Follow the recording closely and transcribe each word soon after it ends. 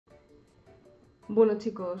Bueno,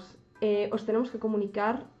 chicos, os tenemos que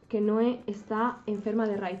comunicar que Noé está enferma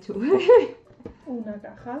de Raichu. Una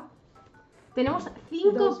caja. Tenemos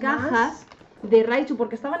 5 Dos cajas más. de Raichu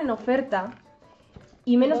porque estaban en oferta.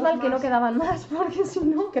 Y menos Dos mal que no más. quedaban más, porque si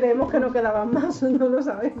no... Creemos que no quedaban más, no lo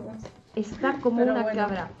sabemos. Está como Pero una bueno.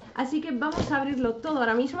 cabra. Así que vamos a abrirlo todo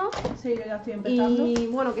ahora mismo. Sí, yo ya estoy empezando. Y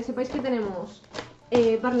bueno, que sepáis que tenemos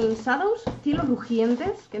Burning Shadows, cielos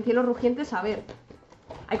rugientes. Que en cielos rugientes, a ver,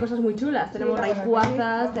 hay cosas muy chulas. Tenemos la verdad que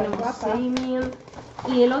Rayquazas, sí, tenemos Rayquaza. Seimin.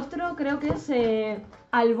 Y el otro creo que es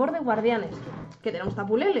Albor de Guardianes. Que tenemos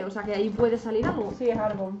Tapulele, o sea que ahí puede salir algo. Sí, es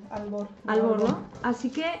Albor. Albor, ¿no? Así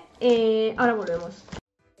que ahora volvemos.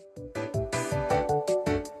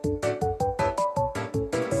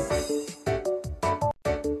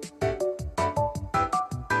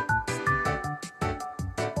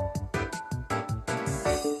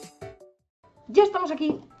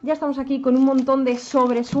 Ya estamos aquí con un montón de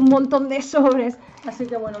sobres, Así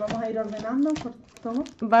que bueno, vamos a ir ordenando por todo.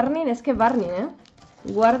 Burning, es que Burning, ¿eh?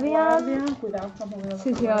 Guardian. Cuidado, estamos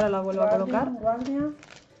muy Sí, ahora la vuelvo a colocar. Guardian,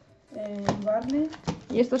 Barney,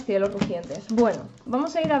 Y estos cielos rugientes. Bueno,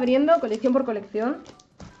 vamos a ir abriendo colección por colección.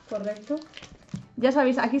 correcto, Ya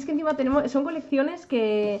sabéis, aquí es que encima tenemos, son colecciones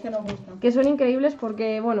que nos gustan. que son increíbles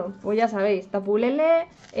porque, bueno, pues ya sabéis, Tapulele,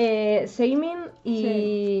 Seimin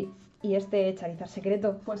y este Charizard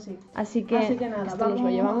secreto. Pues sí. Así que nada, esto nos lo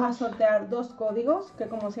vamos llevamos. a sortear 2 códigos que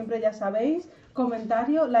como siempre ya sabéis,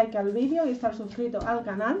 comentario, like al vídeo y estar suscrito al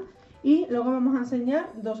canal. Y luego vamos a enseñar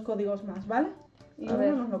 2 códigos más, ¿vale? Y A uno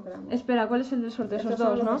ver. nos lo quedamos. Espera, ¿cuál es el del sorteo? Esos Estos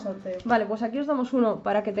son dos, los ¿no? de sorteo. Vale, pues aquí os damos uno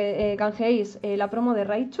para que te canjeéis la promo de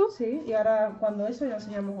Raichu, Sí, y ahora cuando eso ya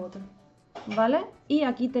enseñamos otro. ¿vale? Y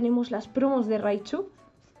aquí tenemos las promos de Raichu,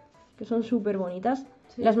 que son súper bonitas.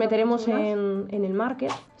 Sí, Las están meteremos chulas. en el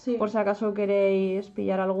market, Sí. por si acaso queréis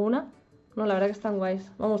pillar alguna. No, la verdad que están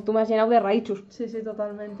guays. Vamos, tú me has llenado de Raichus. Sí,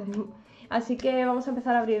 totalmente. Así que vamos a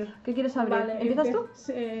empezar a abrir. ¿Qué quieres abrir? Vale, ¿Empiezas tú?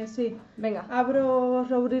 Sí. Venga, Abro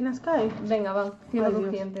Robrina Sky. venga, va. Cielos Ay, Dios.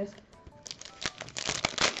 rugientes.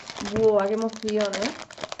 ¡Buah, qué emoción,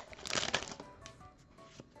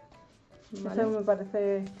 Eso Vale. me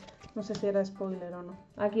parece... No sé si era spoiler o no.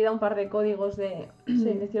 Aquí da un par de códigos de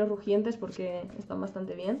cielos rugientes porque están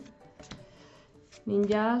bastante bien.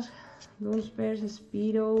 Ninjas, Dunspers,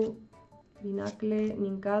 Spiro, Binacle,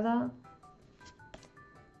 Nincada.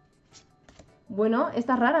 Bueno,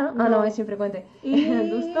 esta es rara, ¿no? Ah, no, es infrecuente. Y-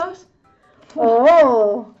 Dustos.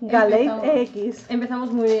 ¡Oh! Galate Empezamos. X.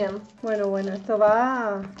 Empezamos muy bien. Bueno, esto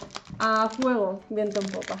va A fuego. viento en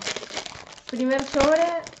popa. Primer sobre,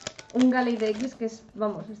 un Galate X que es,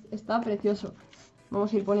 vamos, está precioso.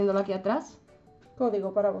 Vamos a ir poniéndolo aquí atrás.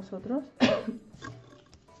 Código para vosotros.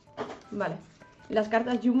 Vale. Y las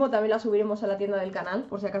cartas Jumbo también las subiremos a la tienda del canal,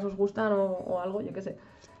 por si acaso os gustan o algo, yo qué sé.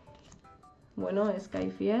 Bueno,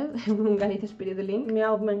 Skyfield, un Galate Spirit Link.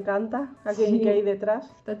 Meow me encanta. Aquí Sí. que hay detrás.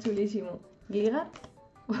 Está chulísimo. Gligar,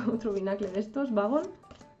 otro Binacle de estos, Vagon.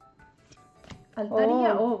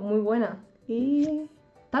 Altaria, Oh. muy buena. Y...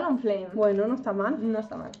 Talonflame, Bueno, no está mal. no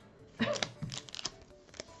está mal.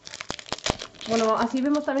 Bueno, así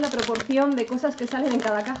vemos también la proporción de cosas que salen en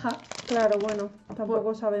cada caja. Claro, bueno.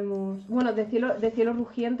 Tampoco sabemos... Bueno, de cielo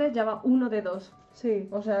rugientes ya va 1 de 2. Sí.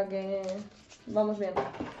 O sea que vamos bien.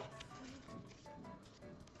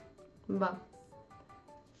 Va.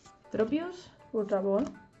 Tropius, Ultra Ball.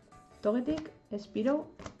 Togetic, Spiro.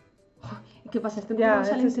 ¿Qué pasa? Este Ya, Pokémon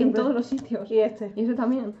sale este en siempre- todos los sitios. Y este. Y ese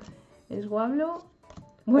también. Swablu.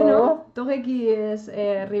 Bueno, Oh. Togekiss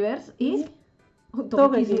Reverse y Togekiss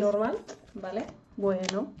Togekiss. normal. Vale,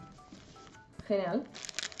 Bueno. genial.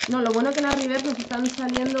 No, lo bueno que en la Reverse nos están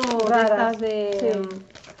saliendo de Raras, estas de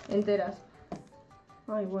sí. enteras.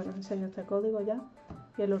 Ay, bueno, enseño este código ya.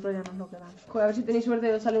 Y el otro ya nos lo quedamos. Joder, a ver si tenéis suerte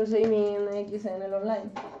y os sale un Seimin X en el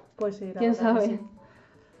online. Pues sí, la ¿Quién verdad que sabe? sí.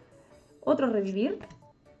 Otro revivir.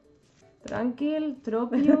 Tranquil,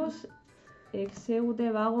 Tropius,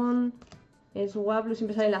 Exeute, Vagon, Swablu,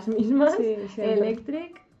 siempre salen las mismas. Sí, siempre.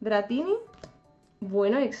 Electric, Dratini.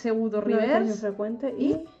 Bueno, Executo No, este es Reverse. infrecuente.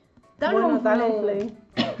 Y Y... Talonflame. Talonflame.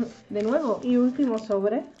 De nuevo. Y último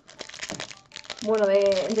sobre. Bueno,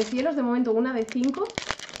 de cielos de momento una de 5.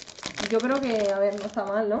 Yo creo que, a ver, no está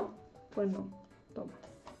mal, ¿no? Pues no. Toma.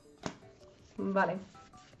 Vale.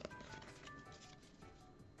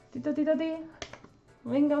 Tito.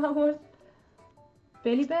 Venga, vamos.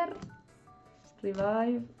 Pelipper.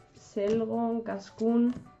 Revive. Selgon.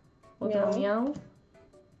 Cascun. Otro Miau. Miau.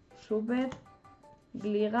 Super.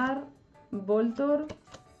 Gligar. Voltor.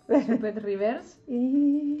 Super Reverse.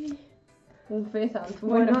 Y... Un Fezant.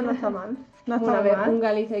 Bueno, no está mal. No Bueno, está a ver, mal. un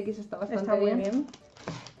Galicia X está bastante Está muy bien.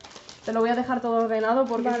 Te lo voy a dejar todo ordenado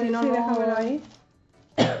porque Vale, si no, sí, no... déjamelo ahí.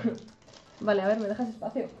 Vale, a ver, ¿me dejas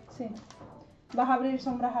espacio? Sí. ¿Vas a abrir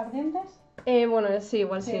sombras ardientes? Bueno, sí,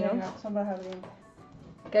 igual sí, ¿no? venga, sombras ardientes.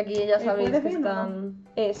 Que aquí ya sabéis ¿puedes que bien o están...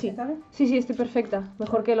 sí. ¿Está bien? Sí, sí, estoy perfecta.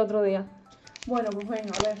 Mejor que el otro día. Bueno, pues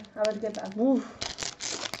venga, a ver qué tal. Uf.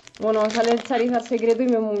 Bueno, sale el Charizard secreto y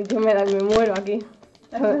me muero aquí.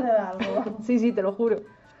 Eso le da algo. Sí, sí, te lo juro.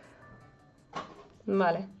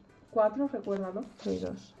 Vale. 4, recuérdalo. Soy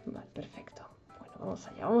 2. Vale, perfecto. Bueno, vamos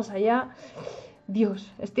allá, vamos allá.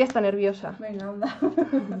 Dios, estoy hasta nerviosa. Venga, anda.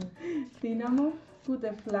 Cinnamon,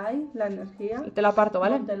 Butterfly, la energía. Te la aparto,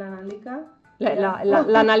 ¿vale? Monte la analica.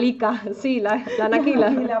 La analica, sí, la anaquila.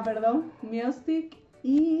 Anquila, perdón. Miostic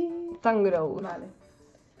y... Tangrowth. Vale.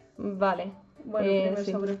 Vale. Bueno, primer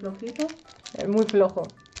sí. sobre flojito. Es muy flojo.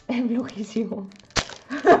 Es flojísimo.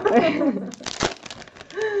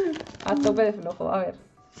 A tope de flojo, a ver.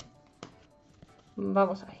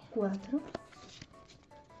 Vamos ahí. 4.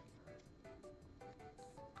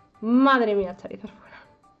 Madre mía, Charizard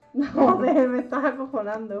fuera. Joder, me estás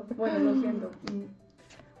acojonando. Bueno, lo siento.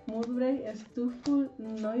 Moodbray, Stuful,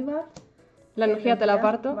 Noibar. La energía te la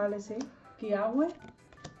aparto. Vale, sí. Kiawe,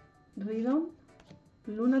 Ridon,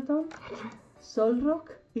 Lunaton,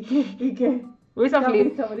 Solrock. ¿Y qué? Vais a ¿Te has flipar.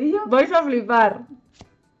 visto brillo? Vais a flipar.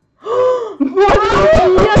 ¡Madre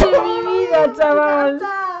mía de mi vida, chaval!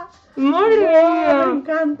 ¡Madre Me mía!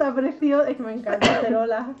 encanta, precioso. Es que me encanta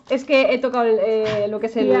Acerola. Es que he tocado lo que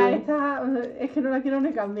es el... Tía, esta, es que no la quiero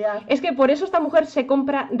ni cambiar. Es que por eso esta mujer se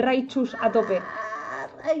compra Raichus a tope. ¡Ah,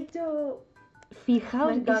 Raichu!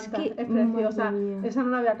 Fijaos, Me encanta, es que... preciosa. madre mía. Esa no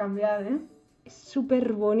la voy a cambiar, ¿eh? Es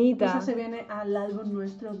súper bonita. Esa se viene al álbum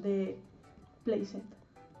nuestro de Playset.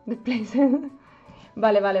 De Playset.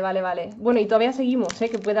 Vale. Bueno, y todavía seguimos,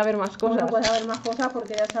 que puede haber más cosas. Bueno, puede haber más cosas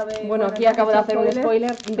porque ya sabéis... Bueno, aquí acabo de hacer un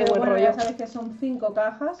spoiler de pero buen bueno, rollo. ya sabéis que son 5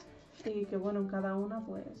 cajas y que bueno, en cada una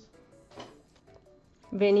pues...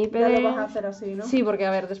 Benípede... Ya lo vas a hacer así, ¿no? Sí, porque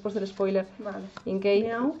a ver, después del spoiler. Vale. Inkei,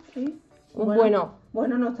 Miau y... bueno.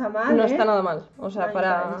 Bueno, no está mal, No ¿eh? está nada mal. O sea, Ahí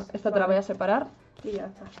para... estáis. Esta te la voy a separar. Y ya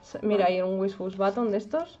está. Mira, Vale. hay un Wishful Button de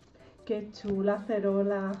estos. Qué chula,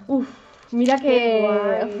 Acerola. Uf, mira Qué que...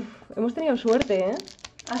 guay. Uf, hemos tenido suerte, ¿eh?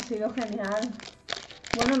 Ha sido genial.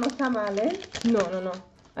 Bueno, no está mal, ¿eh?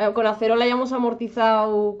 No. Con Acerola ya hemos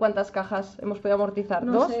amortizado... ¿Cuántas cajas hemos podido amortizar?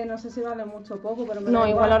 No ¿2? sé, no sé si vale mucho o poco, pero me No, da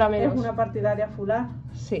igual ahora menos. Es una partidaria fular.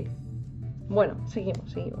 Sí. Bueno,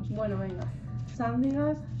 seguimos. Bueno, venga.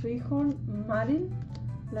 Sandingas, Rihorn, Maril,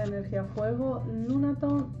 la energía fuego,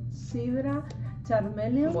 Lunaton, Sidra,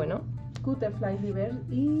 Charmeleon, Bueno. Cutterfly Liver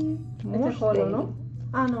y... Mustaine. Este Holo, ¿no?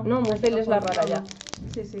 Ah, no. No, Mustaine es la rara ya.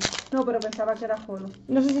 Sí. No, pero pensaba que era Holo.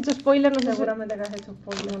 No sé si he hecho spoiler, no sé si... Seguramente que has hecho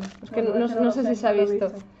spoiler. Es que Bueno, no lo sé si se ha no lo he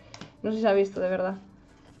visto. No sé si se ha visto, de verdad.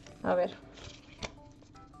 A ver.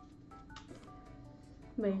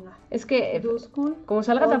 Venga. Es que, Duskull, como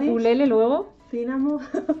salga Odis, Tapulele luego... Cinnamon,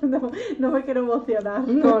 no me quiero emocionar.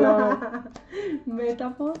 No.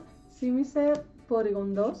 Metapod, Simiser,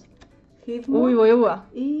 Porygon 2, Hitmon Uy, voy a...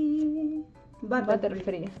 y Butterfree.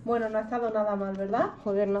 Butterfree. Bueno, no ha estado nada mal, ¿verdad?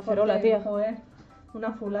 Joder, una acerola, Porque, tía. Joder,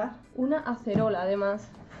 una fular. Una acerola, además.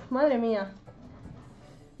 Madre mía.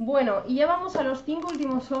 Bueno, y ya vamos a los 5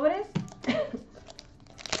 últimos sobres.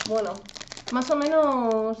 Bueno, más o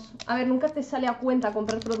menos... A ver, nunca te sale a cuenta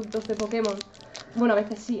comprar productos de Pokémon. Bueno, a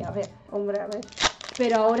veces sí, a ver. Hombre, a ver.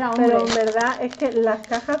 Pero ahora, hombre... Pero en verdad es que las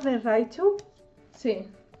cajas de Raichu... Sí.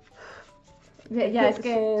 Ya, es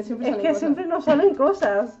que siempre Es salen que cosas. siempre nos salen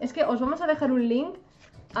cosas. Es que os vamos a dejar un link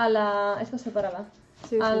a la... Esta separada.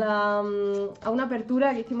 Sí, a sí. la... a una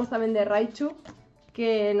apertura que hicimos también de Raichu.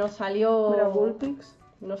 Que nos salió... Mira, Bullpix.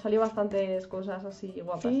 Nos salió bastantes cosas así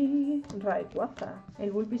guapas. Y Rayquaza.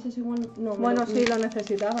 El Bullpix es igual... No, Bueno, sí, lo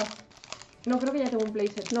necesitaba. No, creo que ya tengo un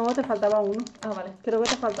playset. No, te faltaba uno. Ah, vale. Creo que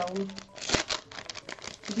te falta uno.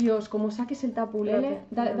 Dios, como saques el tapulele...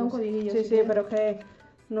 Da un codiguillo. Sí, si quieres. pero que...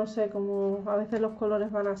 No sé, como a veces los colores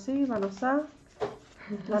van así, van así,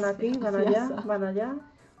 van aquí, van así, allá, así. van allá.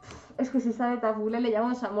 Es que si sale tapulele ya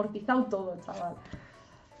hemos amortizado todo, chaval.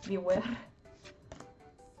 Beware.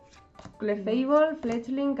 Clefable,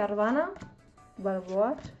 Fletchling, Carvana,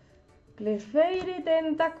 Barboach Clefairy,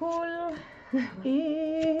 Tentacool...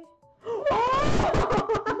 y...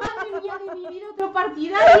 ¡Madre mía de mi vida, otro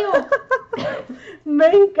partidario! ¡Me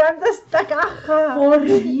encanta esta caja! ¡Por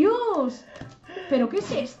Dios! ¿Pero qué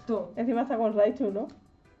es esto? Encima está con Raichu, ¿no?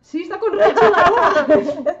 Sí, está con Raichu de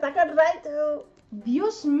Alola. ¡Está con Raichu!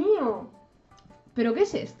 ¡Dios mío! ¿Pero qué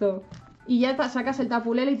es esto? Y ya sacas el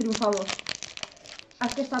tapulele y triunfamos.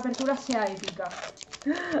 Haz que esta apertura sea épica.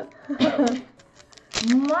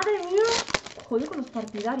 ¡Madre mía! Joder con los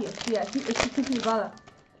partidarios, tía. Estoy flipada.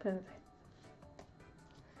 Espérate.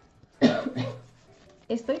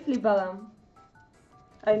 Estoy flipada.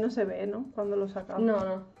 Ahí no se ve, ¿no? Cuando lo sacamos.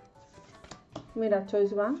 No. Mira,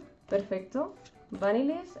 Choice Band. Perfecto.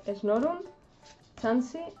 Vanilis, Snorunt,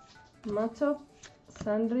 Chansey, Machop,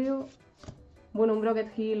 Sanrio. Bueno, un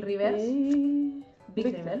Brocket Hill Reverse. Y...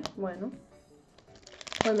 Big Rebel. Bueno.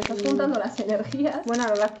 Pues me estás contando las energías. Bueno,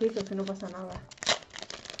 ahora las quito, si no pasa nada.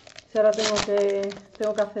 Si ahora tengo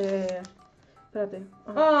que hacer... Espérate.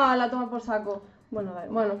 Ah, la toma por saco. Bueno, da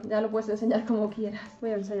igual. Bueno, ya lo puedes enseñar como quieras.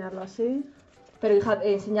 Voy a enseñarlo así. Pero hija,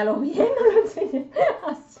 enséñalo bien, no lo enseñes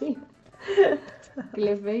así.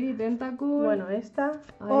 Clefairy, Tentacool. Bueno, esta.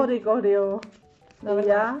 Ay. Oricorio. La Y verdad,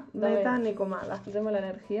 ya, dame- neta, ni comada. Dame la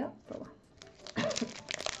energía. Toma.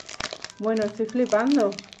 Bueno, estoy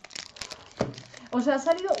flipando. O sea, ha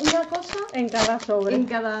salido una cosa En cada sobre. en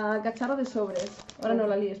cada cacharro de sobres. Ahora no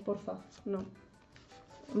la líes, porfa. No.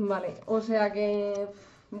 Vale, o sea que...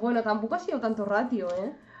 Bueno, tampoco ha sido tanto ratio,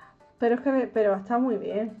 ¿eh? Pero es que pero está muy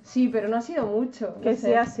bien. Sí, pero no ha sido mucho. Que no sí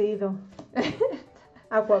sé. ha sido.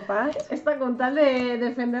 Aquapatch. Esta con tal de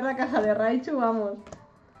defender la caja de Raichu, vamos.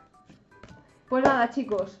 Pues nada,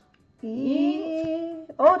 chicos. Y...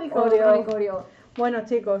 Oricorio. Oricorio. Bueno,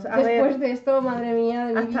 chicos, a Después ver. de esto, madre mía,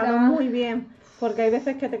 de Ha mi vida... estado muy bien. Porque hay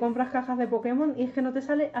veces que te compras cajas de Pokémon y es que no te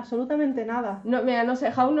sale absolutamente nada. No, mira, no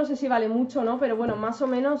sé, Hound no sé si vale mucho, ¿no? Pero bueno, más o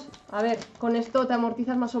menos, a ver, con esto te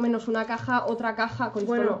amortizas más o menos una caja, otra caja, con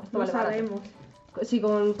Bueno, esto no, esto no vale barato. sabemos. Sí,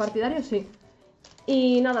 con partidarios sí.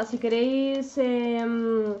 Y nada, si queréis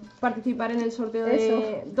participar en el sorteo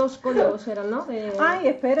de 2 códigos eran, ¿no? Ay,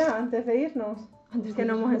 espera, antes de irnos. Antes Que de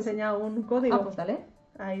no hemos irnos. enseñado un código. Ah, pues dale.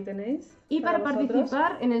 Ahí tenéis. Y para vosotros.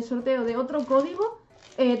 participar en el sorteo de otro código,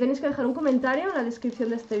 tenéis que dejar un comentario en la descripción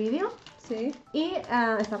de este vídeo Sí, y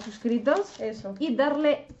estar suscritos eso. y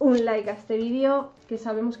darle un like a este vídeo que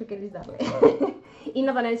sabemos que queréis darle. Y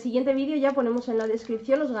nada, en el siguiente vídeo ya ponemos en la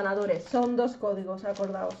descripción los ganadores. Son 2 códigos,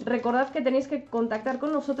 acordaos. Recordad que tenéis que contactar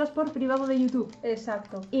con nosotras por privado de YouTube.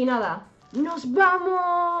 Exacto. Y nada, ¡nos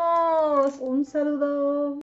vamos! Un saludo.